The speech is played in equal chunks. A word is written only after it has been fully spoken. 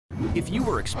If you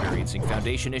are experiencing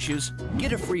foundation issues,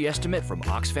 get a free estimate from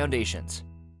Ox Foundations.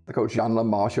 The Coach John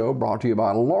Limbaugh Show brought to you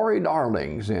by Lori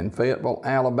Darling's in Fayetteville,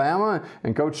 Alabama.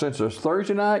 And Coach, since it's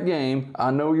Thursday night game, I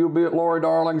know you'll be at Lori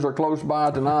Darling's or close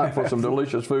by tonight for some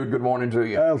delicious food. Good morning to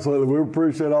you. Absolutely. We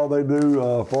appreciate all they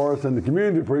do for us, and the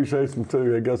community appreciates them too.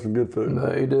 They got some good food.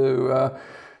 They do.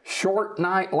 Short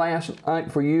night last night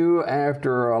for you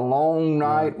after a long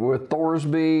night with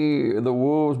Thorsby, the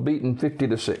Wolves beating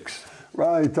 50-6.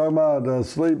 Right. You're talking about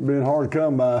sleep being hard to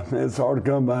come by. It's hard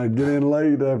to come by. Get in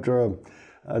late after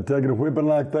taking a whipping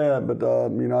like that, but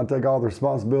I take all the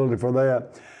responsibility for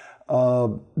that.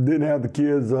 Didn't have the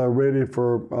kids ready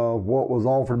for what was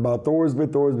offered by Thorsby.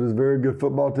 Thorsby is a very good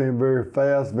football team, very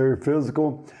fast, very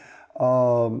physical.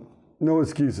 No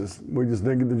excuses. We just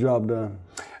didn't get the job done.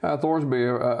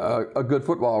 Thorsby, a good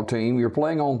football team. You're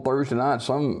playing on Thursday night.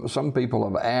 Some people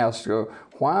have asked,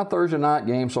 why a Thursday night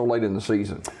game so late in the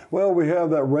season? Well, we have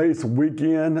that race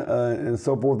weekend and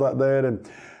so forth like that.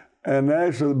 And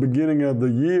actually, at the beginning of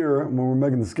the year, when we were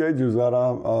making the schedules out,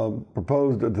 I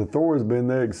proposed it to Thorsby, and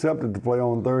they accepted to play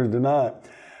on Thursday night.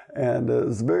 And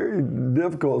it's very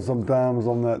difficult sometimes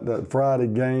on that Friday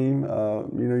game.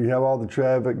 You have all the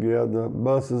traffic, you have the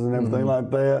buses and everything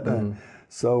like that. And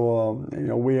so,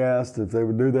 we asked if they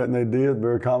would do that, and they did.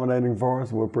 Very accommodating for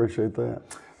us. We appreciate that.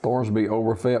 Thorsby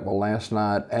over Fayetteville last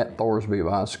night at Thorsby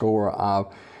by a score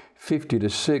of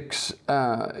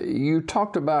 50-6. You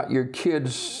talked about your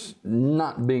kids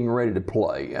not being ready to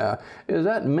play. Is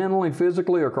that mentally,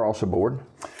 physically, or across the board?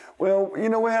 Well,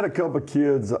 we had a couple of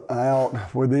kids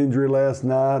out with injury last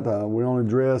night. We only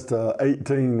dressed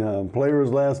 18 players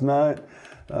last night.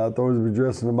 Thorsby was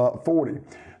dressing about 40.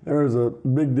 There's a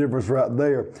big difference right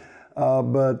there.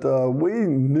 But we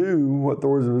knew what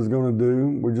Thorsby was going to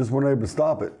do. We just weren't able to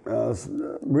stop it.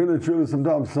 Really, truly,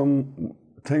 sometimes some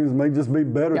teams may just be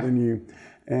better than you,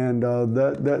 and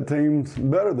that team's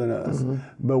better than us.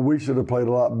 But we should have played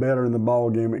a lot better in the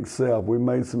ball game itself. We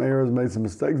made some errors, made some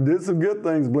mistakes, did some good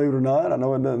things, believe it or not. I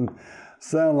know it doesn't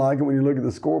sound like it when you look at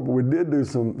the score, but we did do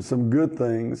some good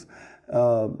things.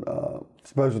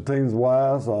 Special teams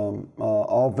wise,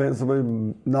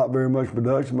 offensively, not very much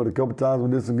production, but a couple times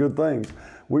we did some good things.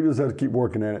 We just have to keep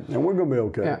working at it, and we're going to be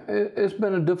okay. Yeah, it's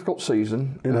been a difficult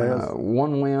season. It has.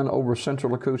 One win over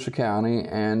Central Lacosa County,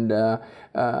 and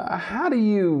how do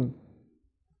you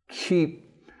keep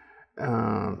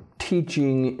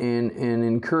teaching and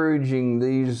encouraging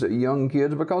these young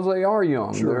kids, because they are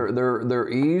young? Sure. They're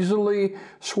easily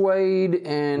swayed,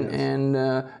 and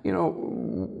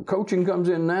coaching comes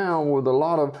in now with a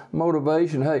lot of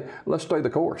motivation. Hey, let's stay the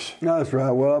course. That's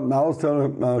right. Well, I was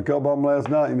telling a couple of them last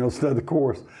night, stay the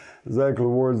course. Exactly the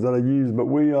words that I used. But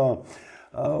we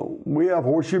have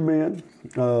Horseshoe Bend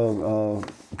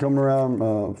coming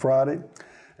around Friday.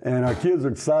 And our kids are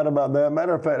excited about that.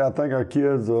 Matter of fact, I think our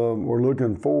kids were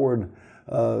looking forward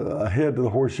ahead to the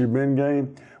Horseshoe Bend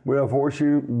game. We have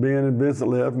Horseshoe Bend and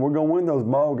Vincent left, and we're going to win those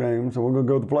ball games, and we're going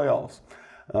to go to the playoffs.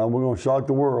 We're going to shock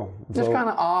the world. It's kind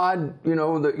of odd,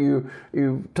 that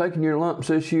you've taken your lumps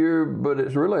this year, but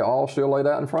it's really all still laid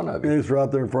out in front of you. It's right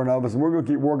there in front of us, and we're going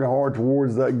to keep working hard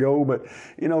towards that goal. But,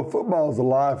 football is a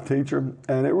life teacher,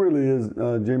 and it really is,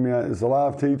 Jimmy. It's a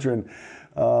life teacher, and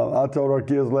I told our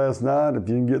kids last night, if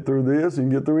you can get through this, you can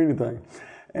get through anything.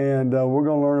 And we're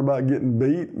going to learn about getting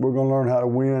beat. We're going to learn how to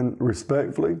win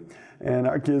respectfully. And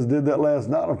our kids did that last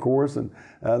night, of course. And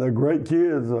they're great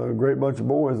kids, a great bunch of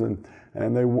boys. And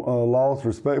they lost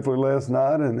respectfully last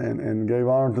night and gave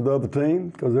honor to the other team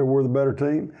because they were the better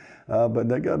team. But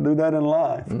they got to do that in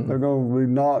life. They're going to be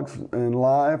knocks in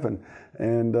life. And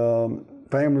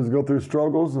families go through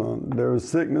struggles. There's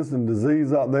sickness and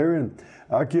disease out there. And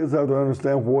our kids have to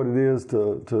understand what it is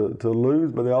to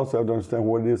lose, but they also have to understand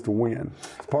what it is to win.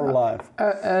 It's part of life.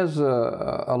 As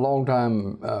a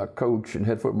longtime coach and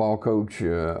head football coach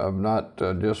of not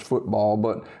just football,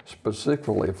 but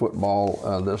specifically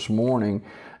football this morning,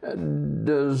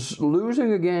 does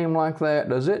losing a game like that,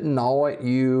 does it gnaw at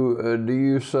you? Do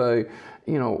you say,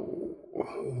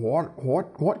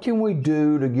 what can we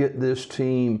do to get this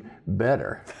team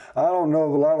better? I don't know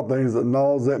of a lot of things that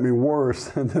gnaws at me worse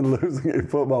than losing a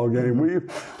football game.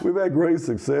 We've had great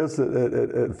success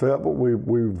at Fayetteville.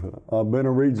 We've been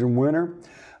a region winner.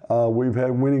 We've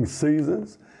had winning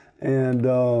seasons, and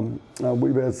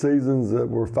we've had seasons that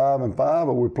were 5-5,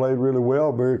 but we played really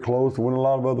well, very close to winning a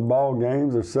lot of other ball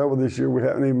games. There's several this year we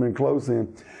haven't even been close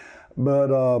in.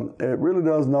 But it really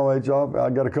does gnaw at you. I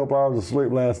got a couple hours of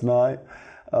sleep last night.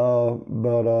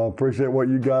 But appreciate what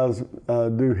you guys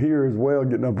do here as well,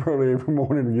 getting up early every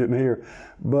morning and getting here.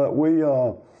 But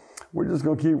we're just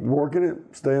going to keep working it,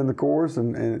 staying the course,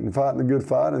 and fighting the good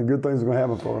fight, and good things are going to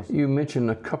happen for us. You mentioned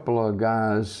a couple of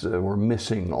guys were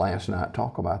missing last night.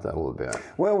 Talk about that a little bit.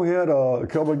 Well, we had a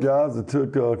couple of guys that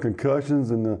took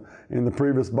concussions in the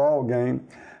previous ball game,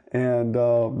 and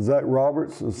Zach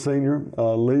Roberts, a senior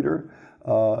leader,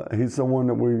 he's someone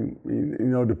that we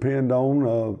depend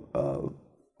on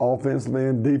offensively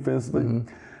and defensively.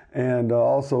 Mm-hmm. And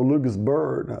also Lucas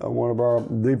Bird, one of our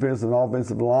defensive and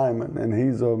offensive linemen, and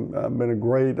he's been a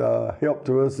great help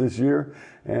to us this year.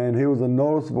 And he was a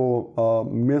noticeable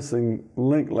missing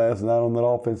link last night on that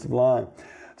offensive line.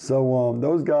 So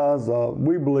those guys,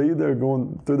 we believe they're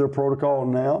going through their protocol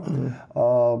now.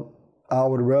 Mm-hmm. I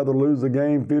would rather lose the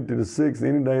game 50-6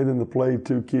 any day than to play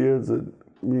two kids that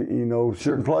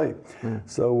shouldn't play. Mm.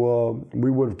 So we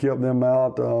would have kept them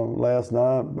out last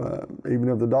night, even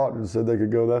if the doctors said they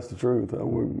could go. That's the truth. We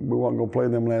weren't going to play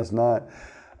them last night.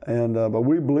 And but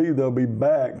we believe they'll be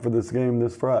back for this game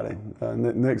this Friday.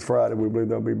 Next Friday, we believe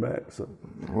they'll be back. So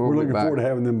we're looking forward to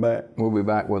having them back. We'll be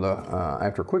back with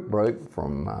after a quick break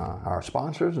from our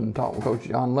sponsors and talk with Coach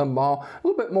John Limbaugh a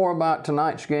little bit more about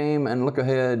tonight's game and look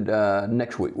ahead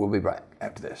next week. We'll be back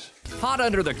after this. Hot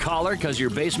under the collar because your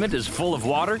basement is full of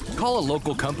water? Call a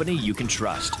local company you can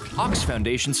trust. Ox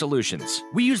Foundation Solutions.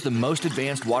 We use the most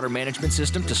advanced water management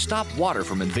system to stop water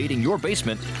from invading your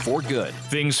basement for good.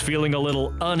 Things feeling a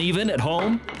little uneven at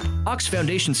home? Ox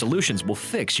Foundation Solutions will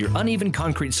fix your uneven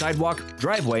concrete sidewalk,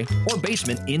 driveway, or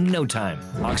basement in no time.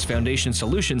 Ox Foundation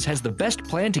Solutions has the best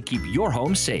plan to keep your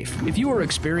home safe. If you are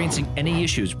experiencing any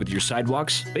issues with your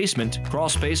sidewalks, basement, crawl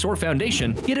space, or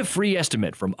foundation, get a free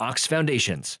estimate from Ox Foundations.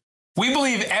 We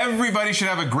believe everybody should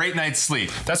have a great night's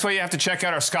sleep. That's why you have to check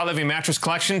out our Scott Living mattress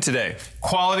collection today.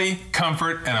 Quality,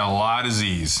 comfort, and a lot of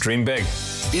Z's. Dream big.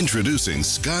 Introducing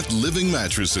Scott Living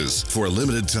mattresses. For a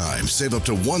limited time, save up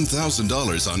to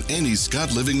 $1,000 on any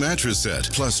Scott Living mattress set,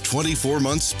 plus 24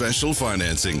 months special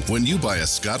financing when you buy a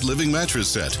Scott Living mattress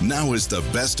set. Now is the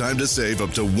best time to save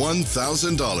up to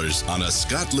 $1,000 on a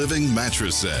Scott Living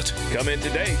mattress set. Come in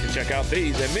today to check out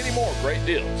these and many more great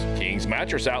deals. King's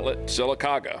Mattress Outlet,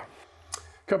 Sylacauga.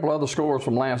 A couple other scores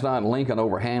from last night. Lincoln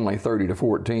over Hanley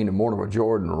 30-14, and Mortimer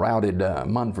Jordan routed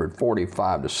Munford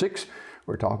 45-6.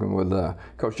 We're talking with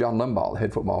Coach John Limbaugh, the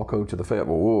head football coach of the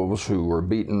Fayetteville Wolves, who were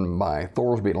beaten by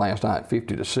Thorsby last night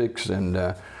 50-6, and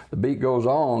the beat goes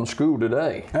on. School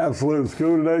today. Absolutely.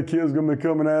 School today. Kids going to be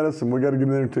coming at us, and we got to get in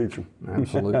there and teach them.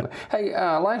 Absolutely. Hey,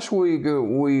 last week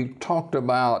we talked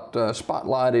about,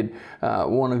 spotlighted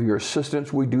one of your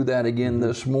assistants. We do that again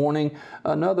this morning.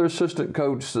 Another assistant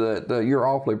coach that you're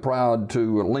awfully proud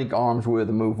to link arms with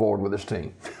and move forward with this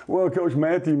team. Well, Coach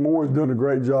Matthew Moore is doing a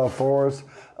great job for us.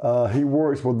 He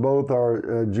works with both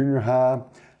our junior high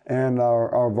and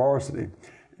our varsity.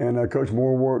 And Coach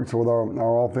Moore works with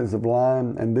our offensive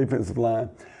line and defensive line.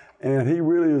 And he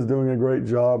really is doing a great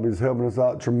job. He's helping us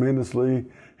out tremendously.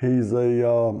 He's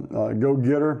a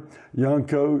go-getter, young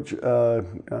coach,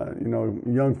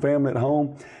 young family at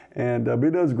home. And he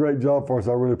does a great job for us.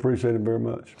 I really appreciate it very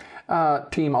much.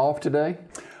 Team off today?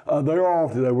 They're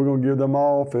off today. We're going to give them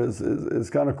off. It's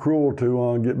kind of cruel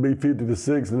to get beat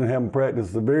 50-6 and then have them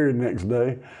practice the very next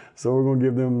day. So we're going to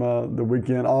give them the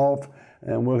weekend off,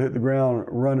 and we'll hit the ground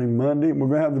running Monday. We're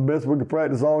going to have the best we can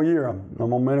practice all year. I'm going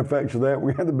to manufacture that.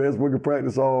 We have the best we can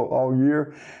practice all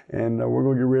year, and we're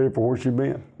going to get ready for Horseshoe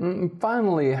Bend.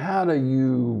 Finally, how do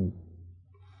you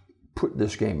put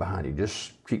this game behind you?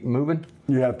 Just keep moving?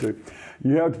 You have to.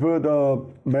 You have to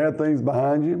put bad things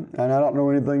behind you, and I don't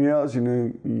know anything else.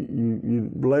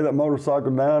 You lay that motorcycle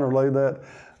down or lay that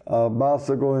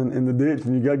bicycle in the ditch,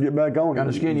 and you got to get back on it. Kind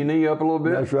of skin your knee up a little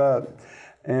bit? That's right.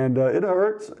 And it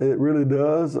hurts. It really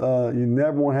does. You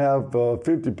never want to have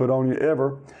 50 put on you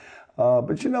ever. But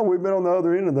we've been on the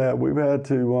other end of that. We've had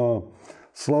to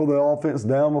slow the offense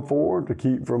down before to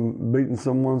keep from beating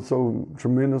someone so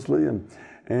tremendously.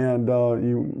 And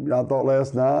I thought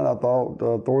last night,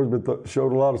 Thorsby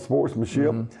showed a lot of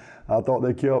sportsmanship. Mm-hmm. I thought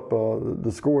they kept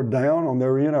the score down on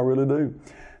their end. I really do.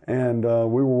 And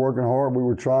we were working hard. We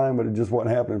were trying, but it just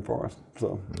wasn't happening for us.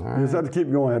 So you just have to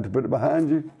keep going. You have to put it behind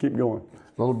you, keep going.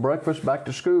 Little breakfast, back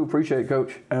to school. Appreciate it,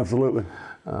 Coach. Absolutely.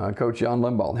 Coach John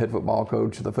Limbaugh, head football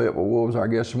coach of the Fayetteville Wolves, our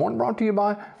guest this morning, brought to you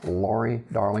by Lori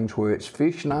Darling's, where it's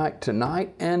fish night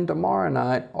tonight and tomorrow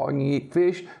night. All you can eat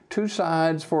fish, 2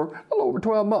 sides for a little over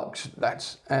 $12.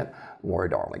 That's at Lori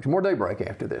Darling's. More Daybreak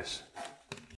after this.